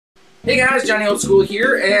Hey guys, Johnny Old School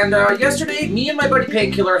here, and yesterday me and my buddy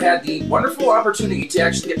Painkiller had the wonderful opportunity to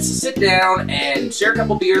actually get to sit down and share a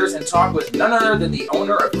couple beers and talk with none other than the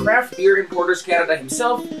owner of Craft Beer Importers Canada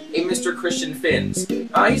himself, a Mr. Christian Finns.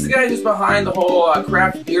 He's the guy who's behind the whole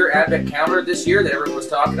Craft Beer Advent Calendar this year that everyone was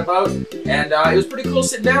talking about, and it was pretty cool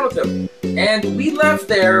sitting down with him. And we left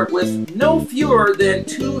there with no fewer than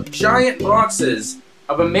 2 giant boxes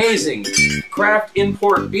of amazing craft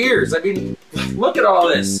import beers. I mean, look at all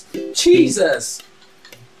this. Jesus.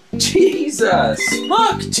 Jesus.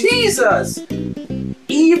 Look, Jesus.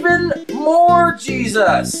 Even more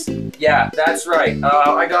Jesus. Yeah, that's right.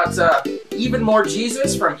 I got Even More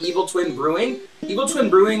Jesus from Evil Twin Brewing. Evil Twin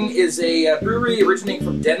Brewing is a brewery originating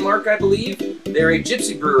from Denmark, I believe. They're a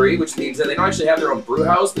gypsy brewery, which means that they don't actually have their own brew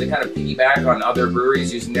house, but they kind of piggyback on other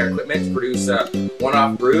breweries using their equipment to produce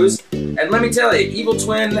one-off brews. And let me tell you, Evil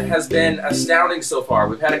Twin has been astounding so far.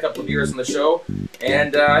 We've had a couple of beers on the show,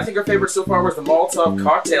 and I think our favorite so far was the Molotov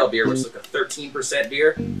Cocktail beer, which is like a 13%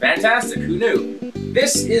 beer. Fantastic, who knew?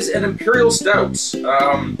 This is an Imperial Stout,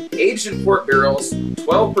 aged in port barrels,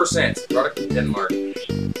 12%, product from Denmark.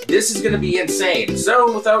 This is going to be insane.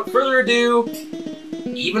 So, without further ado,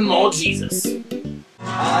 Even More Jesus.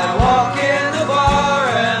 I walk in the bar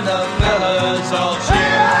and the fellas all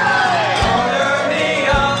cheer. Order me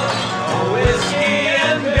up a whiskey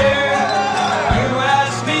and beer. You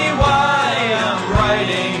ask me why I'm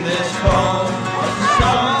writing this poem. Some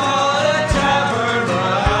call it a tavern,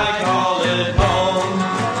 but I call it home.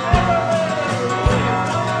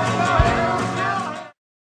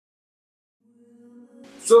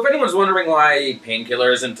 So if anyone's wondering why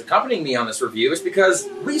Painkiller isn't accompanying me on this review, it's because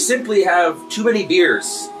we simply have too many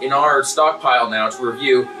beers in our stockpile now to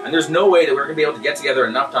review, and there's no way that we're going to be able to get together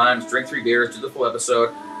enough times, drink 3 beers, do the full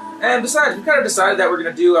episode. And besides, we kind of decided that we're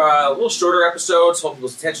going to do a little shorter episodes, hold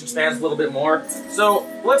people's attention spans a little bit more. So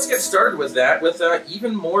let's get started with that, with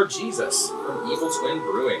Even More Jesus from Evil Twin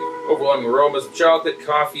Brewing. Overwhelming aromas of chocolate,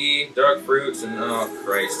 coffee, dark fruits, and oh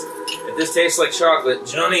Christ. If this tastes like chocolate,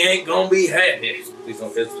 Johnny ain't gonna be happy. Please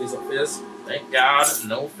don't fizz, please don't fizz. Thank God,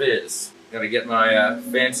 no fizz. Gotta get my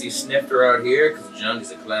fancy snifter out here, because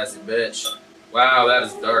Johnny's a classy bitch. Wow, that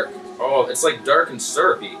is dark. Oh, it's like dark and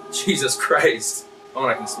syrupy. Jesus Christ. Oh,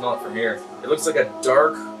 and I can smell it from here. It looks like a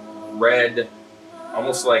dark red,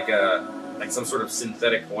 almost like some sort of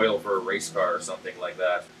synthetic oil for a race car or something like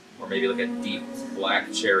that. Or maybe like a deep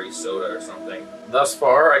black cherry soda or something. Thus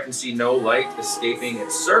far, I can see no light escaping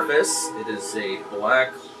its surface. It is a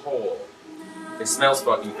black hole. It smells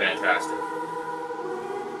fucking fantastic.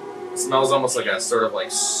 It smells almost like a sort of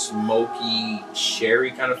like smoky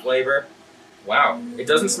cherry kind of flavor. Wow. It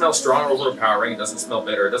doesn't smell strong or overpowering. It doesn't smell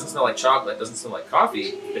bitter. It doesn't smell like chocolate. It doesn't smell like coffee.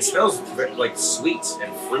 It smells like sweet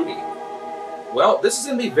and fruity. Well, this is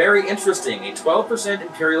going to be very interesting. A 12%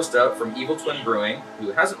 Imperial Stout from Evil Twin Brewing,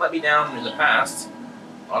 who hasn't let me down in the past.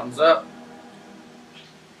 Bottoms up.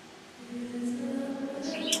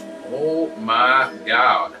 Oh my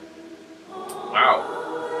God. Wow.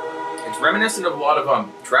 It's reminiscent of a lot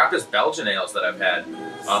of Trappist Belgian ales that I've had.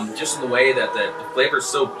 Just in the way that the flavor is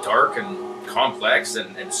so dark and complex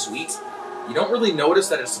and sweet. You don't really notice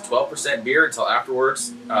that it's a 12% beer until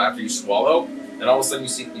afterwards, after you swallow. And all of a sudden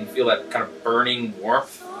you feel that kind of burning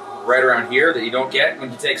warmth right around here that you don't get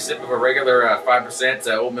when you take a sip of a regular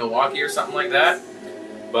 5% Old Milwaukee or something like that.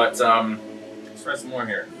 But let's try some more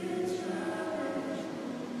here.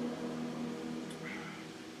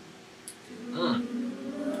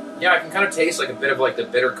 Yeah, I can kind of taste like a bit of like the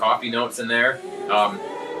bitter coffee notes in there. Not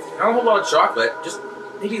a whole lot of chocolate, just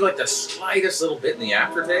maybe like the slightest little bit in the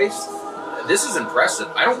aftertaste. This is impressive.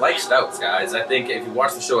 I don't like stouts, guys. I think if you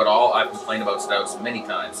watch the show at all, I've complained about stouts many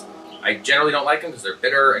times. I generally don't like them because they're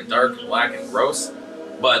bitter and dark and black and gross.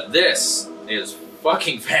 But this is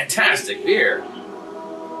fucking fantastic beer.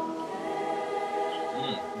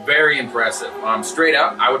 Very impressive. Straight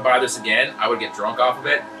up, I would buy this again. I would get drunk off of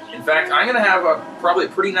it. In fact, I'm going to have probably a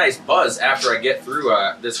pretty nice buzz after I get through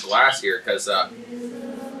this glass here, because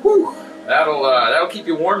that'll keep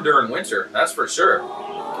you warm during winter, that's for sure.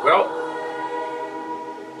 Well,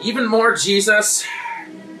 Even More Jesus,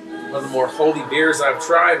 one of the more holy beers I've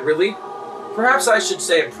tried, really. Perhaps I should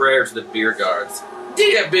say a prayer to the beer guards.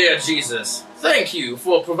 Dear Beer Jesus, thank you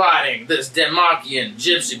for providing this Denmarkian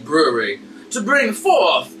gypsy brewery to bring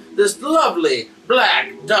forth this lovely,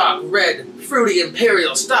 black, dark, red, fruity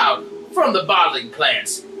Imperial Stout from the bottling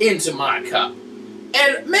plants into my cup.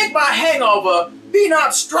 And make my hangover be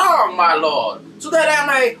not strong, my lord, so that I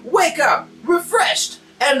may wake up refreshed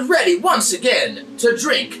and ready once again to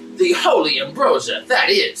drink the holy ambrosia that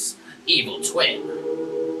is Evil Twin.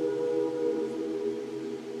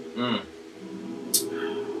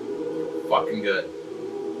 fucking good.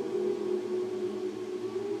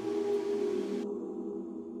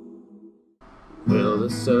 Will the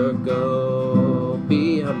circle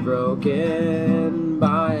be unbroken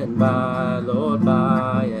by and by, Lord,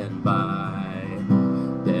 by and by?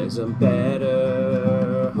 There's a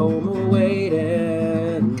better home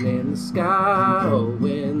awaiting in the sky, oh,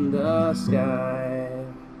 in the sky.